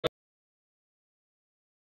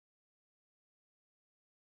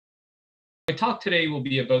talk today will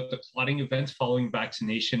be about the clotting events following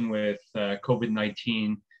vaccination with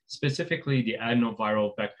COVID-19, specifically the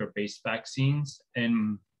adenoviral vector-based vaccines,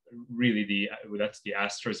 and really that's the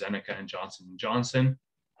AstraZeneca and Johnson & Johnson.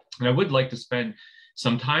 And I would like to spend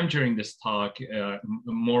some time during this talk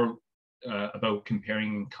more about comparing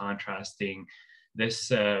and contrasting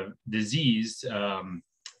this disease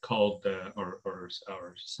called, or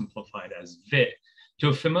simplified as VITT, to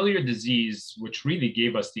a familiar disease, which really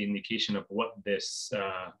gave us the indication of what this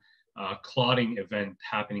clotting event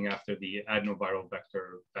happening after the adenoviral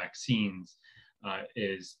vector vaccines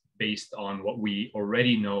is based on what we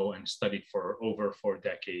already know and studied for over 4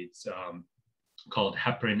 decades, called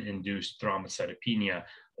heparin-induced thrombocytopenia,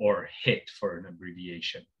 or HIT for an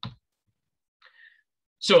abbreviation.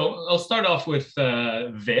 So I'll start off with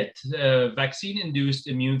VITT, vaccine-induced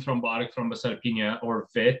immune thrombotic thrombocytopenia, or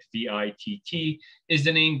VITT, V-I-T-T, is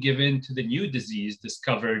the name given to the new disease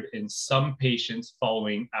discovered in some patients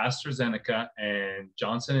following AstraZeneca and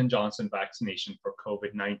Johnson & Johnson vaccination for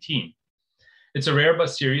COVID-19. It's a rare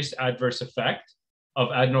but serious adverse effect of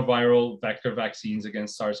adenoviral vector vaccines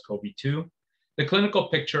against SARS-CoV-2. The clinical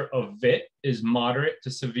picture of VITT is moderate to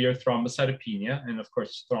severe thrombocytopenia, and of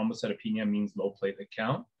course, thrombocytopenia means low platelet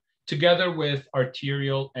count, together with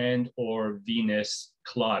arterial and or venous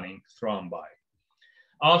clotting thrombi.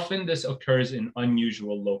 Often this occurs in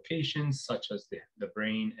unusual locations, such as the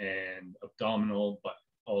brain and abdominal, but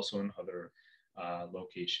also in other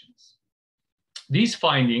locations. These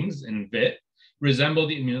findings in VITT resemble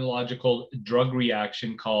the immunological drug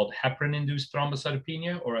reaction called heparin-induced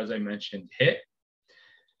thrombocytopenia, or as I mentioned, HIT.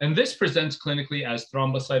 And this presents clinically as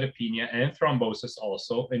thrombocytopenia and thrombosis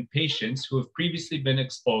also in patients who have previously been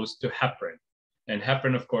exposed to heparin. And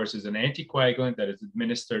heparin, of course, is an anticoagulant that is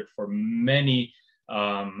administered for many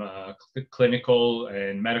clinical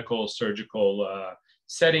and medical surgical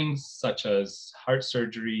settings, such as heart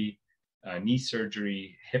surgery, knee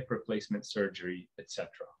surgery, hip replacement surgery, etc.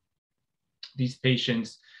 These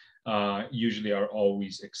patients usually are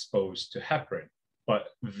always exposed to heparin, but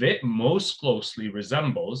VITT most closely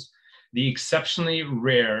resembles the exceptionally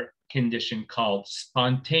rare condition called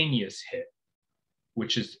spontaneous HIT,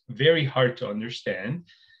 which is very hard to understand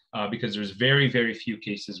because there's very, very few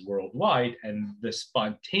cases worldwide, and the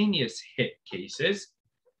spontaneous HIT cases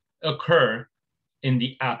occur in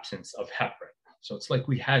the absence of heparin. So it's like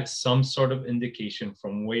we had some sort of indication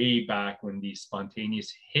from way back when these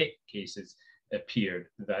spontaneous HIT cases appeared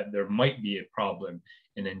that there might be a problem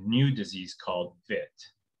in a new disease called VITT.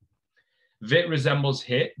 VITT resembles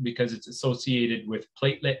HIT because it's associated with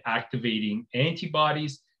platelet-activating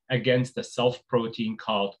antibodies against a self-protein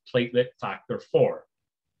called platelet factor 4.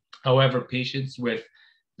 However, patients with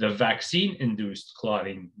the vaccine-induced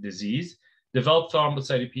clotting disease develop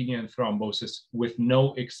thrombocytopenia and thrombosis with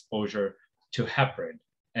no exposure to heparin,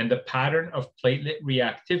 and the pattern of platelet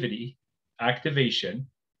reactivity activation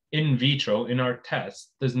in vitro in our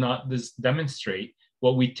tests does not demonstrate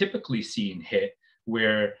what we typically see in HIT,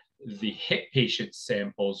 where the HIT patient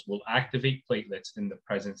samples will activate platelets in the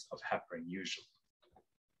presence of heparin usually.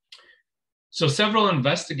 So several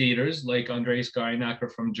investigators like Andreas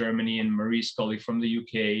Garinacker from Germany and Marie Scully from the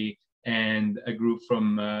UK and a group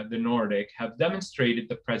from the Nordic have demonstrated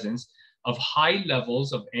the presence of high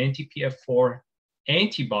levels of anti-PF4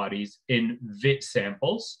 antibodies in VITT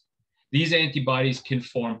samples. These antibodies can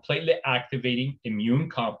form platelet-activating immune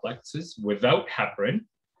complexes without heparin,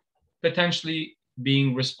 potentially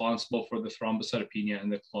being responsible for the thrombocytopenia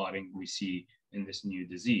and the clotting we see in this new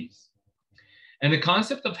disease. And the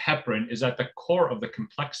concept of heparin is at the core of the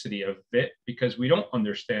complexity of VITT because we don't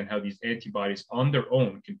understand how these antibodies on their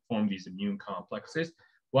own can form these immune complexes,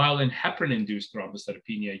 while in heparin-induced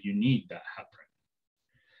thrombocytopenia, you need that heparin.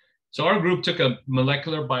 So our group took a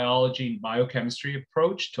molecular biology and biochemistry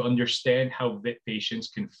approach to understand how VITT patients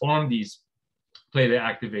can form these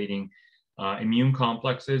platelet-activating immune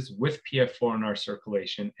complexes with PF4 in our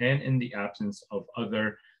circulation and in the absence of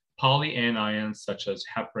other polyanions such as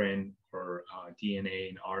heparin or DNA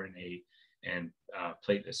and RNA and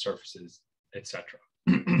platelet surfaces, etc.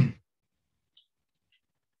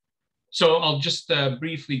 So I'll just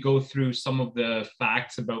briefly go through some of the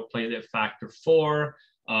facts about platelet factor 4.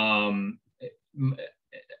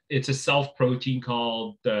 It's a self-protein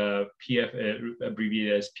called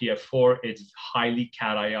abbreviated as PF4. It's highly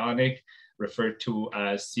cationic, referred to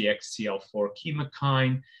as CXCL4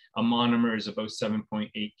 chemokine. A monomer is about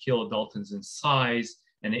 7.8 kilodaltons in size,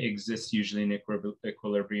 and it exists usually in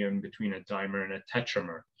equilibrium between a dimer and a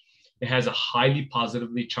tetramer. It has a highly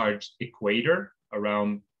positively charged equator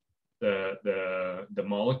around the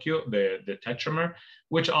molecule, the tetramer,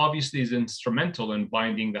 which obviously is instrumental in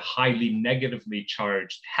binding the highly negatively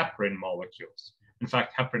charged heparin molecules. In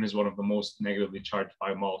fact, heparin is one of the most negatively charged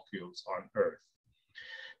biomolecules on Earth.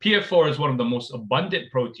 PF4 is one of the most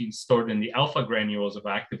abundant proteins stored in the alpha granules of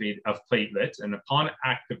platelets, and upon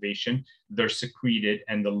activation, they're secreted,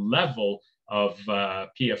 and the level of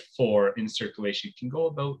PF4 in circulation can go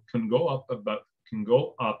up about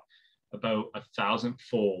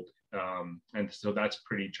 1,000-fold, and so that's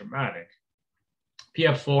pretty dramatic.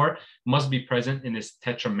 PF4 must be present in its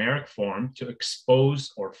tetrameric form to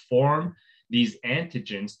expose or form these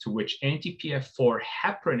antigens to which anti-PF4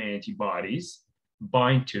 heparin antibodies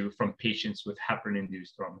bind to from patients with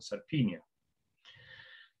heparin-induced thrombocytopenia.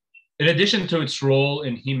 In addition to its role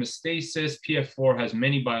in hemostasis, PF4 has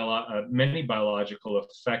many biological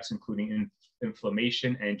effects, including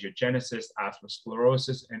inflammation, angiogenesis,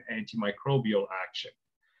 atherosclerosis, and antimicrobial action.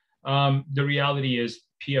 The reality is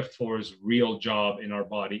PF4's real job in our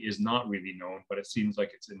body is not really known, but it seems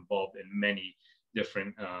like it's involved in many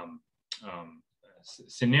different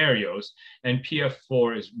scenarios, and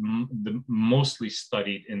PF4 is mostly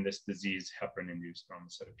studied in this disease, heparin-induced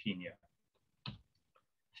thrombocytopenia.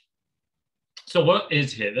 So what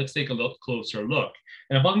is HIT? Let's take a closer look.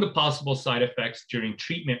 And among the possible side effects during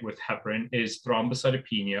treatment with heparin is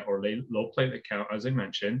thrombocytopenia, or low platelet count, as I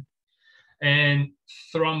mentioned. And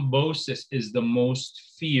thrombosis is the most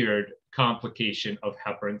feared complication of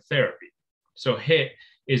heparin therapy. So HIT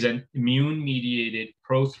is an immune-mediated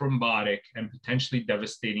prothrombotic and potentially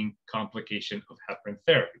devastating complication of heparin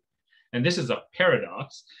therapy. And this is a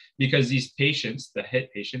paradox because these patients, the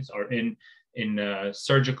HIT patients, are in a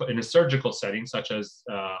surgical setting, such as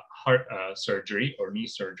heart surgery or knee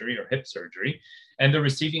surgery or hip surgery, and they're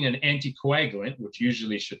receiving an anticoagulant, which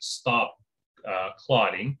usually should stop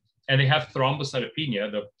clotting, and they have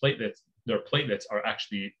thrombocytopenia. Their platelets are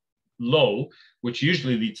actually low, which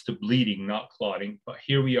usually leads to bleeding, not clotting. But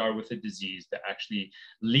here we are with a disease that actually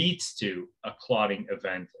leads to a clotting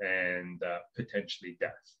event and potentially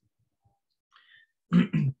death.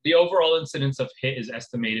 The overall incidence of HIT is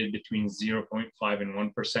estimated between 0.5 and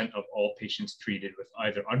 1% of all patients treated with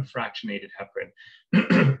either unfractionated heparin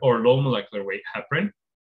or low molecular weight heparin.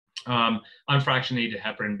 Unfractionated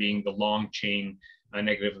heparin being the long chain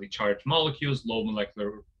negatively charged molecules. Low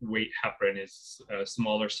molecular weight heparin is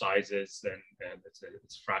smaller sizes, and it's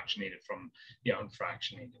fractionated from the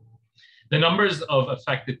unfractionated. The numbers of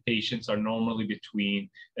affected patients are normally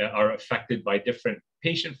are affected by different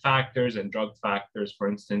patient factors and drug factors. For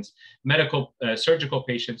instance, surgical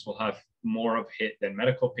patients will have more of HIT than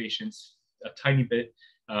medical patients, a tiny bit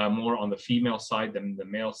more on the female side than the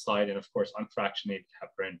male side, and of course, unfractionated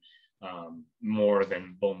heparin more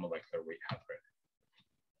than low molecular weight heparin.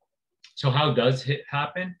 So how does HIT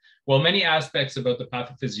happen? Well, many aspects about the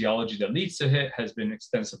pathophysiology that leads to HIT has been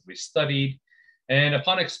extensively studied. And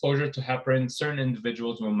upon exposure to heparin, certain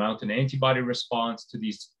individuals will mount an antibody response to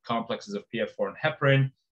these complexes of PF4 and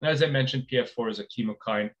heparin. And as I mentioned, PF4 is a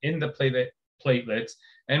chemokine in the platelets.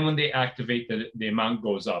 And when they activate, the amount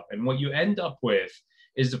goes up. And what you end up with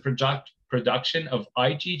is the production of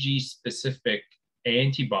IgG-specific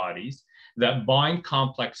antibodies that bind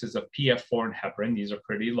complexes of PF4 and heparin. These are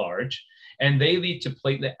pretty large, and they lead to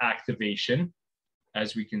platelet activation,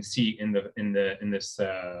 as we can see in this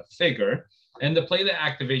figure. And the platelet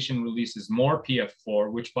activation releases more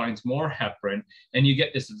PF4, which binds more heparin, and you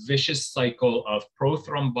get this vicious cycle of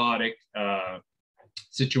prothrombotic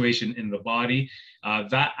situation in the body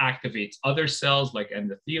that activates other cells like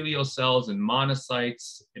endothelial cells and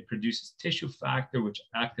monocytes. It produces tissue factor, which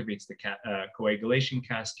activates the coagulation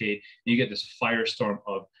cascade, and you get this firestorm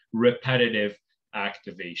of repetitive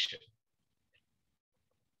activation.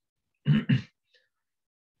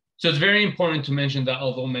 So it's very important to mention that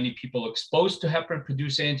although many people exposed to heparin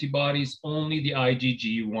produce antibodies, only the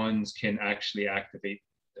IgG ones can actually activate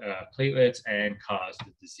platelets and cause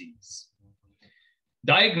the disease.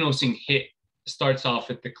 Diagnosing HIT starts off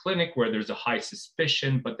at the clinic where there's a high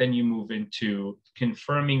suspicion, but then you move into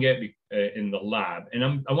confirming it in the lab.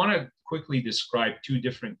 And I want to quickly describe two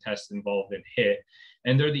different tests involved in HIT,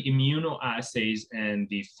 and they're the immunoassays and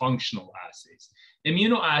the functional assays.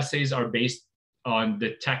 Immunoassays are based on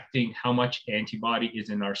detecting how much antibody is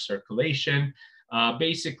in our circulation.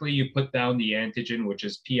 Basically, you put down the antigen, which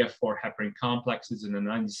is PF4 heparin complexes in a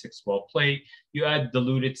 96-well plate. You add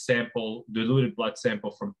diluted blood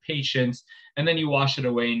sample from patients, and then you wash it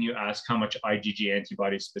away and you ask how much IgG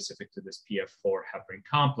antibody is specific to this PF4 heparin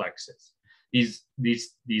complexes.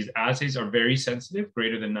 These assays are very sensitive,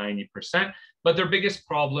 greater than 90%, but their biggest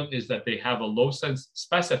problem is that they have a low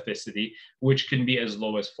specificity, which can be as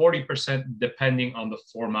low as 40%, depending on the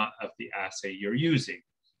format of the assay you're using.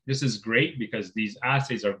 This is great because these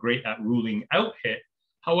assays are great at ruling out HIT.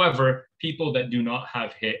 However, people that do not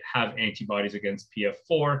have HIT have antibodies against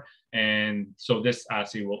PF4, and so this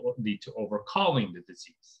assay will lead to overcalling the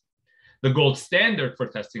disease. The gold standard for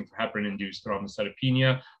testing for heparin-induced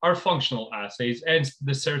thrombocytopenia are functional assays, and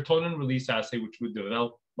the serotonin release assay, which was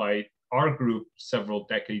developed by our group several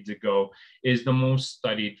decades ago, is the most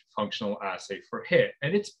studied functional assay for HIT.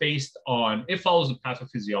 And it's based on, it follows the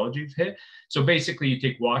pathophysiology of HIT. So basically you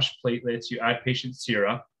take washed platelets, you add patient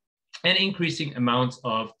sera, and increasing amounts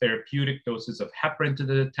of therapeutic doses of heparin to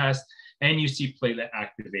the test, and you see platelet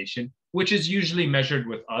activation, which is usually measured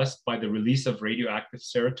with us by the release of radioactive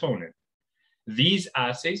serotonin. These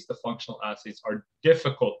assays, the functional assays, are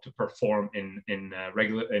difficult to perform in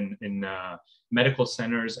medical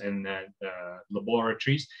centers and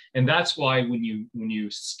laboratories, and that's why when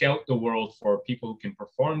you scout the world for people who can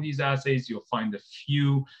perform these assays, you'll find a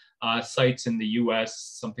few sites in the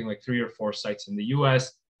U.S., something like 3 or 4 sites in the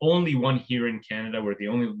U.S. Only one here in Canada. We're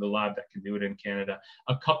the lab that can do it in Canada.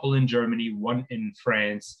 A couple in Germany, one in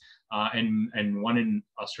France, and one in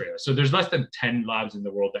Australia. So there's less than 10 labs in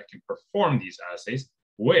the world that can perform these assays,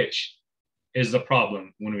 which is the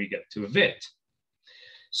problem when we get to VITT.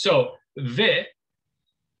 So VITT,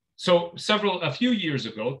 a few years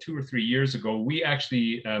ago, 2 or 3 years ago, we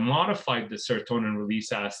actually modified the serotonin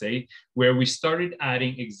release assay, where we started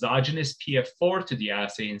adding exogenous PF4 to the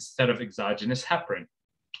assay instead of exogenous heparin.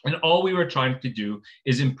 And all we were trying to do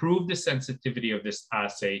is improve the sensitivity of this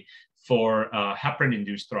assay for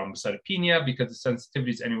heparin-induced thrombocytopenia, because the sensitivity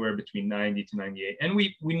is anywhere between 90 to 98. And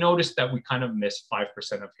we noticed that we kind of miss 5%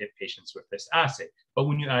 of HIT patients with this assay. But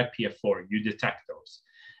when you add PF4, you detect those.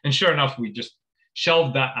 And sure enough, we just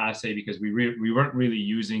shelved that assay because we weren't really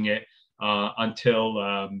using it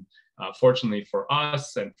until, fortunately for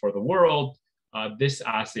us and for the world, this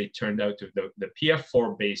assay turned out to, the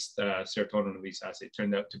PF4-based serotonin release assay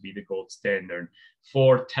turned out to be the gold standard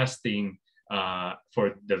for testing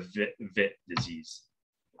for the VITT disease.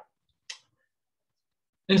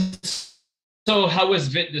 And so how was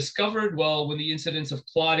VITT discovered? Well, when the incidence of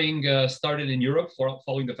clotting started in Europe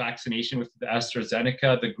following the vaccination with the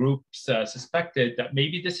AstraZeneca, the groups suspected that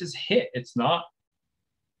maybe this is HIT. It's not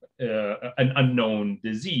an unknown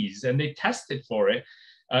disease, and they tested for it.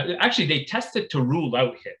 Actually, they tested to rule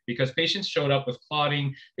out HIT because patients showed up with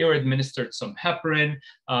clotting. They were administered some heparin.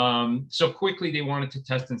 So quickly they wanted to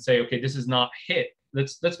test and say, okay, this is not HIT.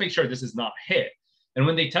 Let's make sure this is not HIT. And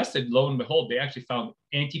when they tested, lo and behold, they actually found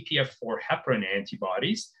anti-PF4 heparin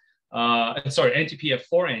antibodies,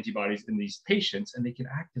 anti-PF4 antibodies in these patients, and they can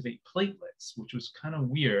activate platelets, which was kind of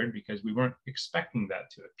weird because we weren't expecting that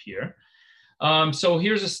to appear. So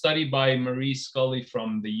here's a study by Marie Scully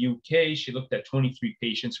from the UK. She looked at 23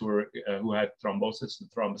 patients who had thrombosis and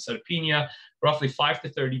thrombocytopenia, roughly 5 to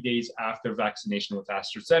 30 days after vaccination with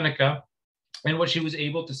AstraZeneca. And what she was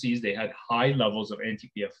able to see is they had high levels of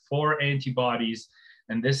anti-PF4 antibodies,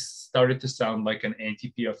 and this started to sound like an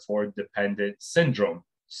anti-PF4 dependent syndrome,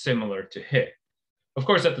 similar to HIT. Of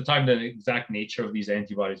course, at the time, the exact nature of these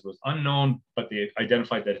antibodies was unknown, but they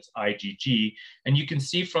identified that it's IgG. And you can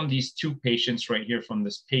see from these 2 patients right here from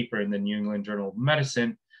this paper in the New England Journal of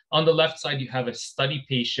Medicine, on the left side, you have a study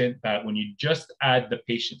patient that when you just add the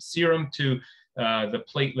patient serum to the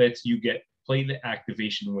platelets, you get platelet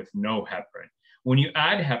activation with no heparin. When you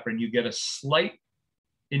add heparin, you get a slight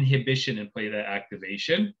inhibition in platelet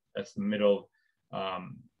activation. That's the middle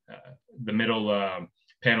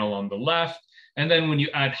panel on the left. And then when you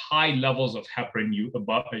add high levels of heparin, you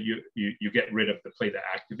get rid of the platelet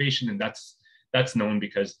activation, and that's known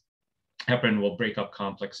because heparin will break up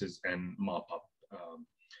complexes and mop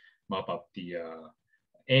up the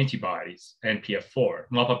antibodies and PF4,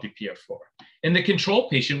 mop up the PF4. In the control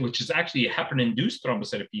patient, which is actually a heparin-induced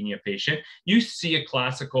thrombocytopenia patient, you see a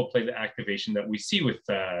classical platelet activation that we see with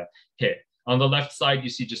HIT. On the left side, you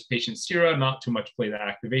see just patient sera, not too much platelet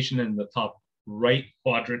activation. In the top right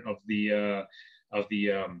quadrant of the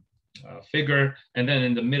figure, and then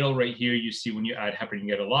in the middle right here, you see when you add heparin, you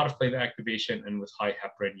get a lot of platelet activation, and with high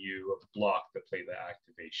heparin, you block the platelet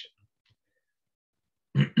activation.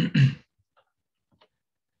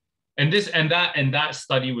 And that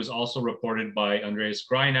study was also reported by Andreas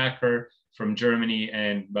Greinacher from Germany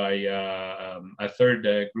and by a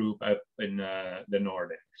third group up in the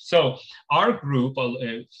Nordic. So our group,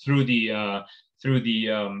 through the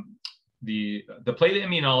platelet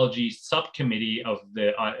immunology subcommittee of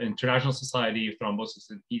the International Society of Thrombosis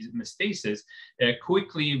and Hemostasis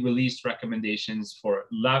quickly released recommendations for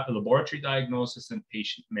laboratory diagnosis and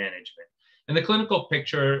patient management. And the clinical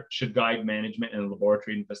picture should guide management and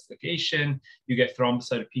laboratory investigation. You get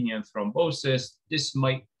thrombocytopenia and thrombosis. This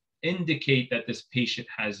might indicate that this patient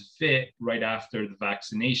has VITT right after the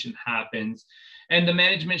vaccination happens. And the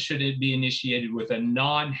management should be initiated with a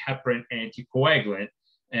non-heparin anticoagulant.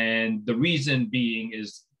 And the reason being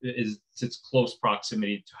is its close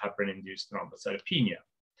proximity to heparin-induced thrombocytopenia.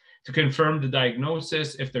 To confirm the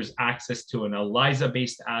diagnosis, if there's access to an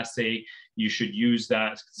ELISA-based assay, you should use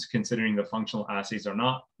that, considering the functional assays are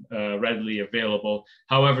not readily available.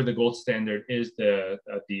 However, the gold standard is the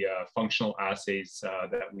functional assays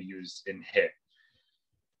that we use in HIT.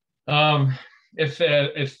 If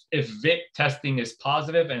VITT testing is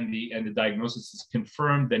positive and the diagnosis is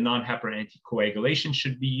confirmed, the non-heparin anticoagulation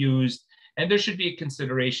should be used, and there should be a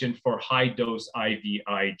consideration for high-dose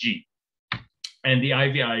IVIG. And the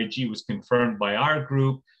IVIG was confirmed by our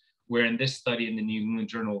group, where in this study in the New England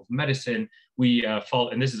Journal of Medicine, we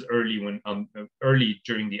and this is early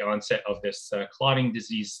during the onset of this clotting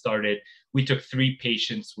disease started. We took 3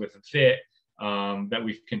 patients with VITT that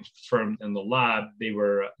we've confirmed in the lab. They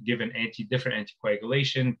were given different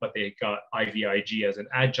anticoagulation, but they got IVIG as an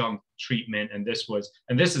adjunct treatment. And this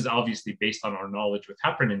is obviously based on our knowledge with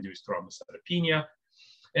heparin-induced thrombocytopenia.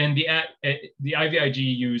 And the IVIG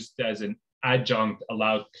used as an adjunct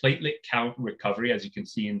allowed platelet count recovery. As you can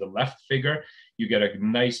see in the left figure, you get a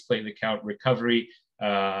nice platelet count recovery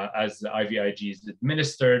as the IVIG is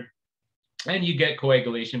administered. And you get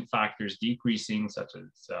coagulation factors decreasing, such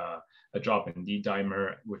as a drop in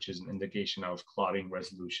D-dimer, which is an indication of clotting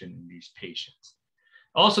resolution in these patients.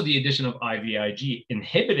 Also, the addition of IVIG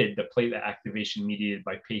inhibited the platelet activation mediated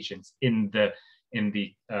by patients in the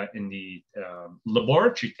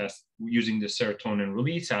laboratory test using the serotonin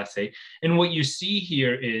release assay. And what you see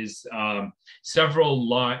here is several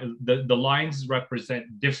the lines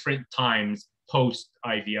represent different times post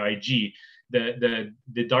IVIG.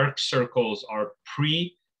 The dark circles are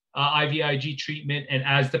pre IVIG treatment, and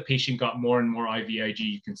as the patient got more and more IVIG,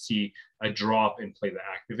 you can see a drop in platelet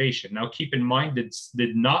activation. Now, keep in mind, this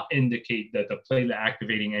did not indicate that the platelet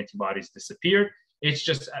activating antibodies disappeared. It's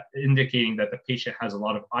just indicating that the patient has a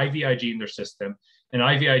lot of IVIG in their system, and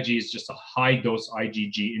IVIG is just a high dose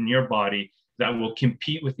IgG in your body that will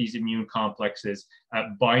compete with these immune complexes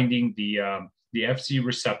at binding the Fc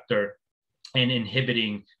receptor and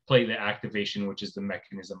inhibiting platelet activation, which is the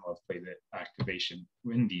mechanism of platelet activation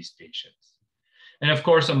in these patients. And of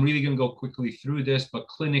course, I'm really going to go quickly through this, but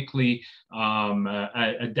clinically,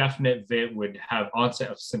 a definite VITT would have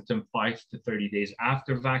onset of symptom 5 to 30 days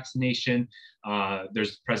after vaccination.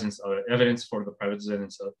 There's evidence for the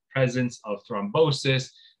presence of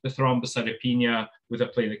thrombosis, the thrombocytopenia with a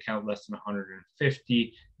platelet count less than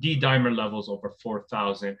 150, D-dimer levels over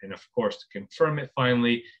 4,000, and of course, to confirm it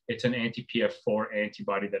finally, it's an anti-PF4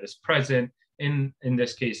 antibody that is present. In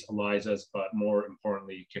this case, ELISA's, but more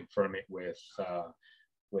importantly, confirm it with a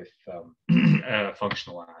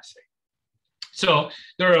functional assay. So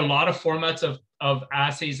there are a lot of formats of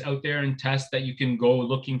assays out there and tests that you can go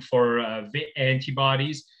looking for VITT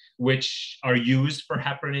antibodies, which are used for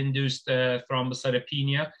heparin-induced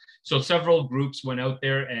thrombocytopenia. So several groups went out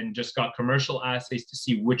there and just got commercial assays to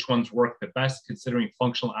see which ones work the best, considering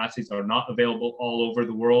functional assays are not available all over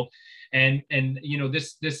the world. And you know,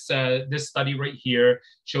 this study right here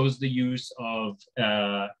shows the use of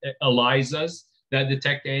ELISAs that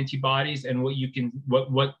detect antibodies, and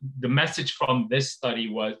what the message from this study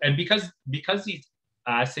was, and because these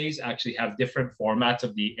assays actually have different formats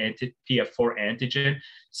of the anti-PF4 antigen,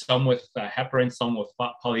 some with heparin, some with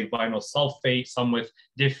polyvinyl sulfate, some with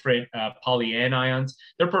different polyanions.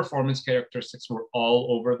 Their performance characteristics were all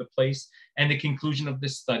over the place. And the conclusion of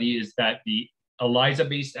this study is that the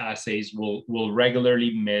ELISA-based assays will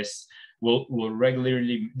regularly miss,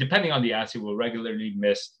 depending on the assay, will regularly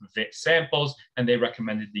miss VITT samples, and they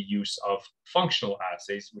recommended the use of functional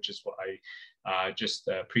assays, which is what I just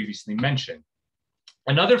previously mentioned.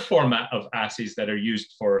 Another format of assays that are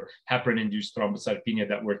used for heparin-induced thrombocytopenia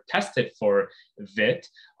that were tested for VITT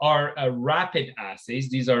are rapid assays.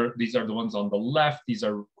 These are the ones on the left. These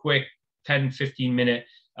are quick 10, 15-minute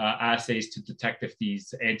assays to detect if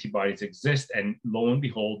these antibodies exist. And lo and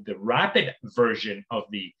behold, the rapid version of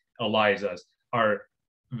the ELISAs are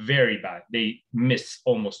very bad. They miss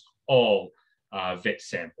almost all VITT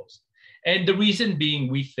samples. And the reason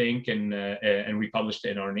being, we think, and we published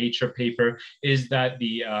it in our Nature paper, is that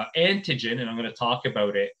the antigen, and I'm going to talk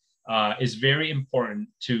about it, is very important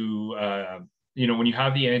to when you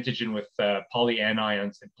have the antigen with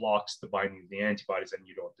polyanions, it blocks the binding of the antibodies and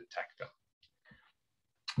you don't detect them.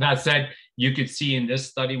 That said, you could see in this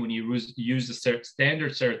study, when you use the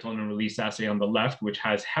standard serotonin release assay on the left, which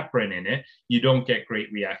has heparin in it, you don't get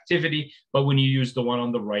great reactivity. But when you use the one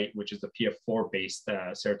on the right, which is the PF4-based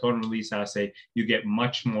serotonin release assay, you get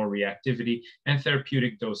much more reactivity, and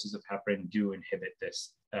therapeutic doses of heparin do inhibit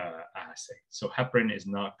this assay. So heparin is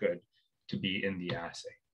not good to be in the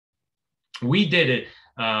assay. We did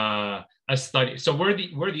a study. So we're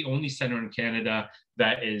the only center in Canada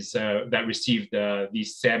that received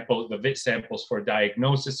these samples, the VITT samples for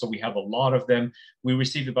diagnosis. So we have a lot of them. We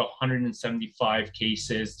received about 175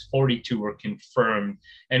 cases, 42 were confirmed.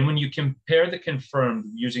 And when you compare the confirmed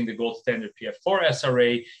using the gold standard PF4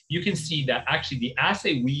 SRA, you can see that actually the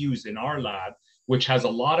assay we use in our lab, which has a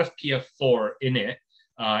lot of PF4 in it,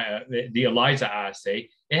 the ELISA assay,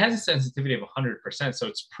 it has a sensitivity of 100%, so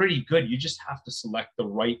it's pretty good. You just have to select the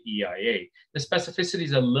right EIA. The specificity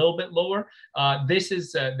is a little bit lower. This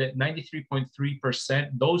is the 93.3%.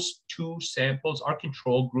 Those two samples, our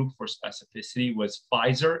control group for specificity was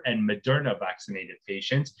Pfizer and Moderna vaccinated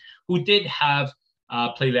patients who did have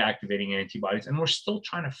platelet-activating antibodies, and we're still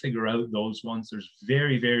trying to figure out those ones. There's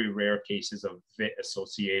very, very rare cases of VITT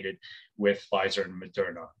associated with Pfizer and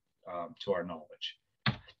Moderna, to our knowledge.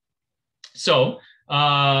 So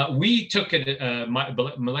we took a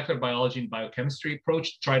molecular biology and biochemistry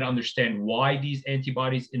approach to try to understand why these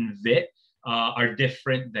antibodies in VITT are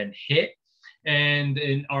different than HIT. And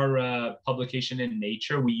in our publication in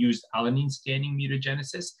Nature, we used alanine scanning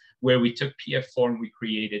mutagenesis, where we took PF4 and we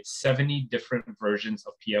created 70 different versions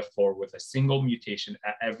of PF4 with a single mutation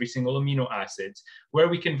at every single amino acids, where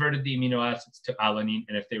we converted the amino acids to alanine.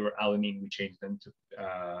 And if they were alanine, we changed them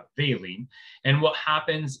to valine. And what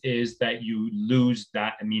happens is that you lose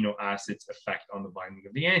that amino acid's effect on the binding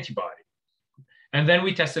of the antibody. And then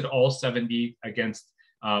we tested all 70 against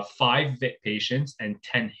 5 VITT patients and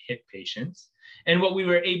 10 HIT patients. And what we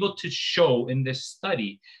were able to show in this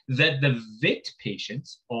study, that the VITT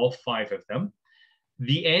patients, all 5 of them,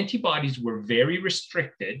 the antibodies were very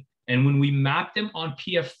restricted. And when we mapped them on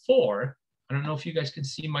PF4, I don't know if you guys can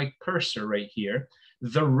see my cursor right here,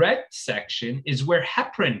 the red section is where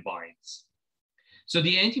heparin binds. So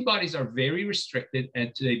the antibodies are very restricted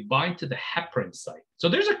and they bind to the heparin site. So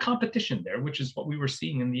there's a competition there, which is what we were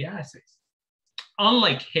seeing in the assays.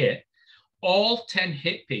 Unlike HIT, all 10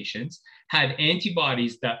 HIT patients had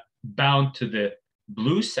antibodies that bound to the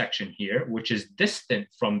blue section here, which is distant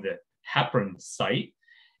from the heparin site.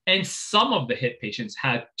 And some of the HIT patients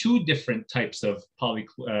had 2 different types of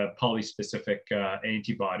polyspecific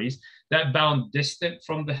antibodies that bound distant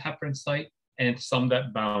from the heparin site and some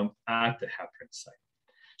that bound at the heparin site.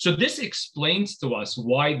 So this explains to us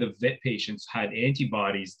why the VITT patients had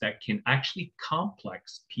antibodies that can actually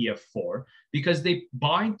complex PF4, because they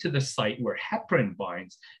bind to the site where heparin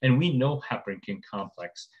binds, and we know heparin can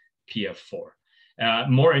complex PF4.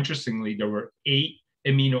 More interestingly, there were 8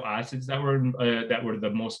 amino acids that were the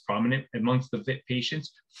most prominent amongst the VITT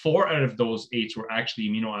patients. 4 out of those 8 were actually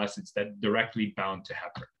amino acids that directly bound to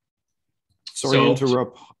heparin. Sorry to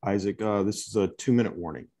interrupt, Isaac. This is a 2-minute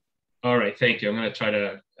warning. All right, thank you. I'm going to try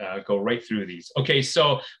to go right through these. Okay,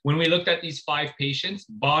 so when we looked at these 5 patients,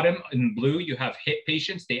 bottom in blue, you have HIT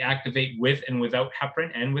patients. They activate with and without heparin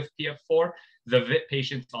and with PF4. The VITT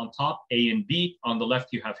patients on top, A and B. On the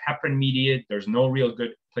left, you have heparin mediated. There's no real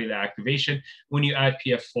good platelet activation. When you add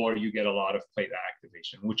PF4, you get a lot of platelet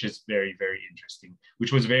activation, which is very, very interesting,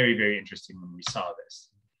 which was very, very interesting when we saw this.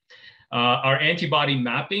 Our antibody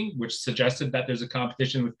mapping, which suggested that there's a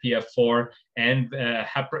competition with PF4 and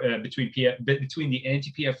between the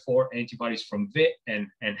anti-PF4 antibodies from VITT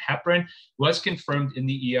and heparin, was confirmed in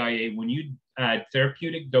the EIA. When you add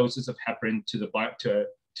therapeutic doses of heparin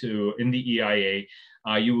in the EIA,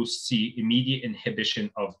 you will see immediate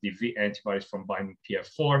inhibition of the VITT antibodies from binding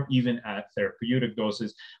PF4, even at therapeutic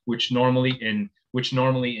doses, which normally in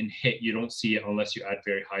HIT you don't see it unless you add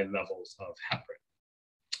very high levels of heparin.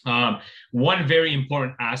 One very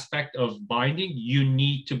important aspect of binding, you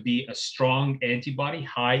need to be a strong antibody,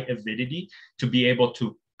 high avidity, to be able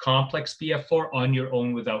to complex PF4 on your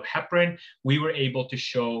own without heparin. We were able to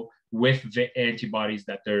show with VITT antibodies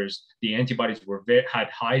that the antibodies had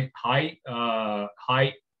high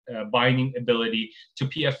binding ability to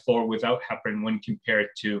PF4 without heparin when compared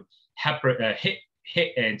to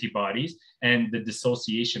HIT antibodies, and the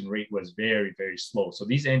dissociation rate was very, very slow. So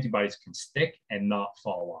these antibodies can stick and not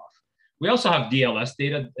fall off. We also have DLS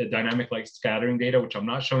data, dynamic light scattering data, which I'm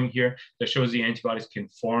not showing here, that shows the antibodies can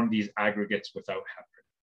form these aggregates without heparin.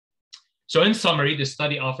 So in summary, the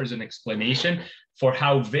study offers an explanation for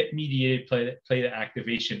how VITT-mediated platelet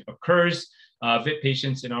activation occurs. VITT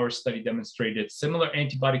patients in our study demonstrated similar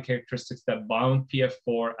antibody characteristics that bound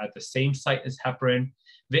PF4 at the same site as heparin.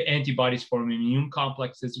 VITT antibodies form immune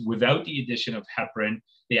complexes without the addition of heparin.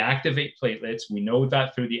 They activate platelets. We know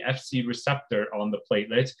that through the Fc receptor on the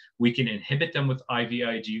platelets, we can inhibit them with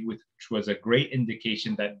IVIG, which was a great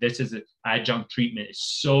indication that this is an adjunct treatment.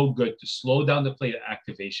 It's so good to slow down the platelet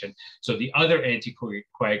activation so the other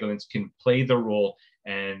anticoagulants can play the role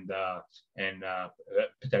and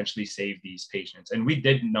potentially save these patients. And we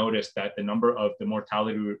did notice that the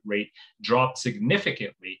mortality rate dropped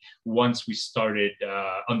significantly once we started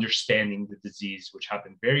understanding the disease, which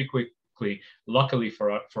happened very quickly. Luckily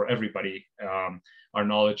for everybody, our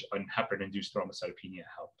knowledge on heparin-induced thrombocytopenia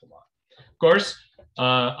helped a lot. Of course,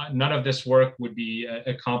 none of this work would be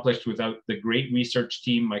accomplished without the great research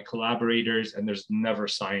team, my collaborators, and there's never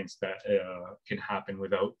science that can happen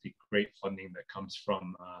without the great funding that comes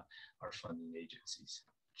from our funding agencies.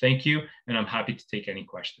 Thank you, and I'm happy to take any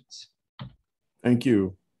questions. Thank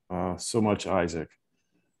you so much, Isaac.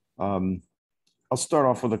 I'll start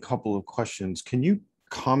off with a couple of questions. Can you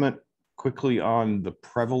comment quickly on the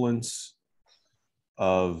prevalence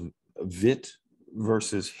of VITT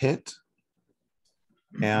versus HIT?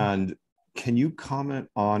 And can you comment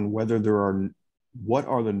on whether there are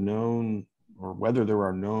known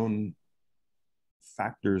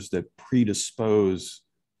factors that predispose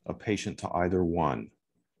a patient to either one?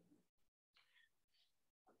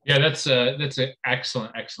 Yeah, that's an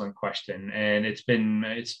excellent question, and it's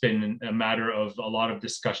been a matter of a lot of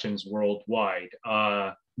discussions worldwide.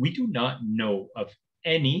 We do not know of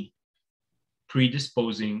any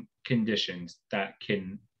predisposing conditions that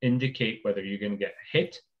can indicate whether you're going to get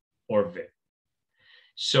HIT or VITT.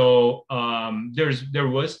 So there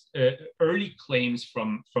was early claims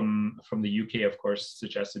from the UK, of course,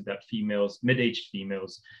 suggested that mid-aged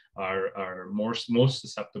females are most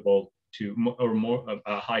susceptible to more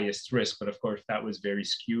highest risk, but of course that was very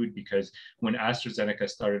skewed because when AstraZeneca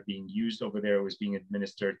started being used over there, it was being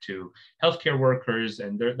administered to healthcare workers,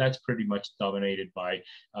 and that's pretty much dominated by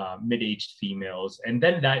mid-aged females. And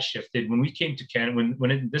then that shifted when we came to Canada.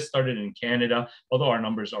 This started in Canada, although our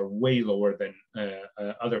numbers are way lower than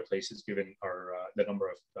other places given the number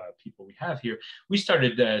of people we have here, we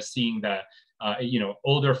started seeing that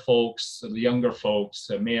older folks, the younger folks,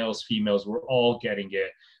 males, females, were all getting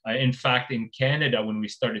it. In fact, in Canada, when we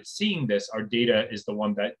started seeing this, our data is the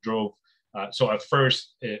one that drove. So at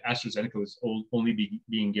first, AstraZeneca was only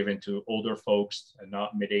being given to older folks and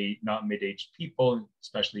not mid-aged people,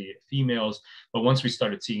 especially females. But once we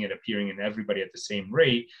started seeing it appearing in everybody at the same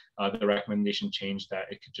rate, the recommendation changed that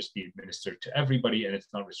it could just be administered to everybody and it's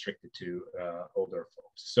not restricted to older folks.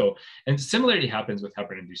 So, and similarly happens with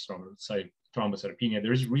heparin-induced thrombocytopenia.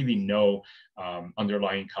 There's really no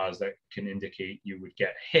underlying cause that can indicate you would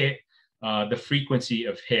get HIT. The frequency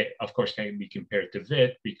of HIT, of course, can be compared to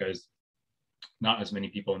VITT because not as many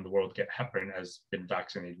people in the world get heparin as been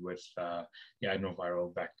vaccinated with the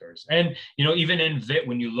adenoviral vectors. And, even in VITT,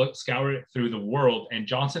 when you scour it through the world, and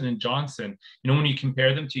Johnson & Johnson, when you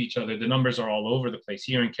compare them to each other, the numbers are all over the place.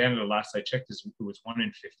 Here in Canada, last I checked, it was 1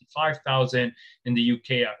 in 55,000. In the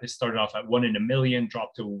UK, it started off at 1 in a million,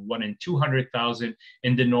 dropped to 1 in 200,000.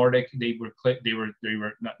 In the Nordic, they were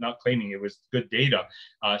not claiming, it was good data,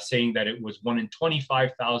 saying that it was 1 in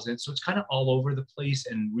 25,000. So it's kind of all over the place,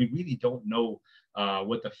 and we really don't know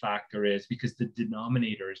what the factor is because the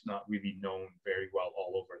denominator is not really known very well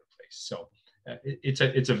all over the place. So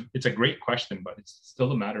it's a great question, but it's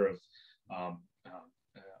still a matter of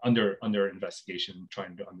under investigation,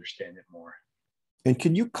 trying to understand it more. And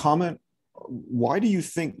can you comment, why do you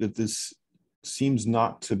think that this seems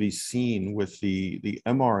not to be seen with the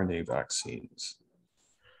mRNA vaccines?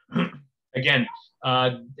 Again,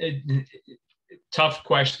 tough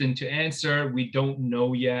question to answer. We don't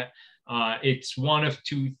know yet. It's one of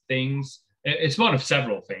two things. It's one of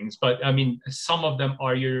several things, but I mean, some of them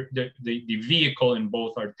are the vehicle in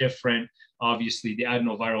both are different. Obviously, the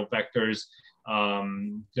adenoviral vectors,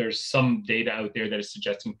 there's some data out there that is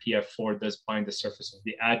suggesting PF4 does bind the surface of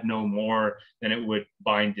the adeno more than it would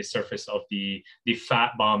bind the surface of the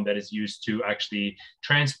fat bomb that is used to actually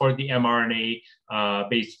transport the mRNA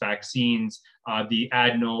based vaccines. The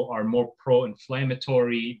adeno are more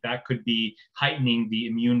pro-inflammatory. That could be heightening the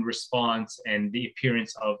immune response and the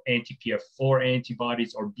appearance of anti-PF4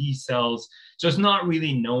 antibodies or B cells. So it's not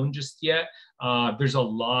really known just yet. There's a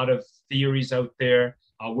lot of theories out there.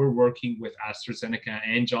 We're working with AstraZeneca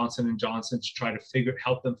and Johnson & Johnson to try to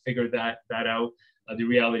help them figure that out. The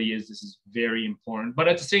reality is this is very important. But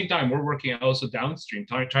at the same time, we're working also downstream,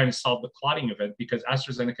 trying to solve the clotting event, because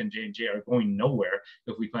AstraZeneca and J&J are going nowhere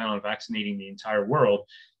if we plan on vaccinating the entire world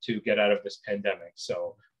to get out of this pandemic.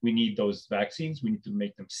 So we need those vaccines. We need to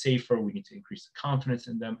make them safer. We need to increase the confidence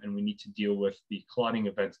in them. And we need to deal with the clotting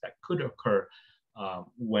events that could occur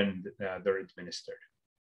when they're administered.